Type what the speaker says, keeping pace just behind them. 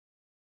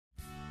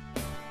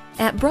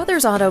At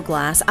Brothers Auto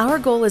Glass, our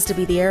goal is to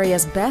be the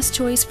area's best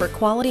choice for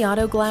quality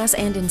auto glass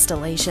and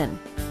installation.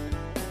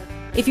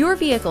 If your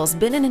vehicle's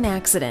been in an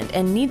accident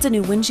and needs a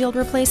new windshield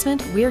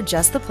replacement, we're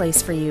just the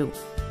place for you.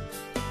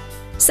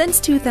 Since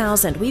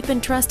 2000, we've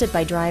been trusted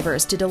by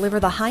drivers to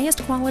deliver the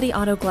highest quality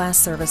auto glass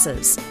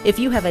services. If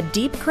you have a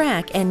deep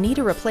crack and need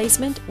a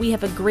replacement, we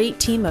have a great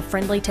team of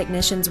friendly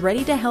technicians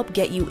ready to help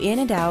get you in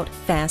and out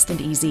fast and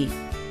easy.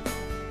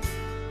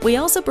 We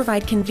also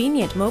provide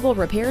convenient mobile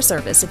repair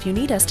service if you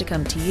need us to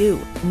come to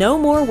you. No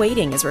more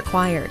waiting is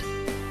required.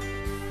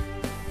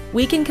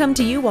 We can come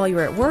to you while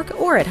you're at work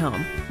or at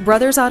home.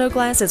 Brothers Auto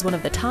Glass is one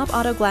of the top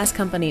auto glass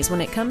companies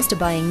when it comes to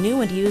buying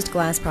new and used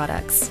glass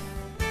products.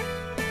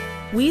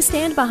 We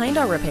stand behind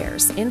our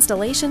repairs,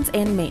 installations,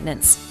 and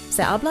maintenance.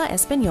 Se habla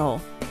español.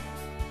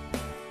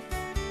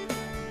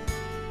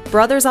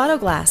 Brothers Auto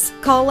Glass.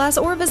 Call us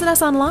or visit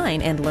us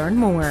online and learn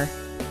more.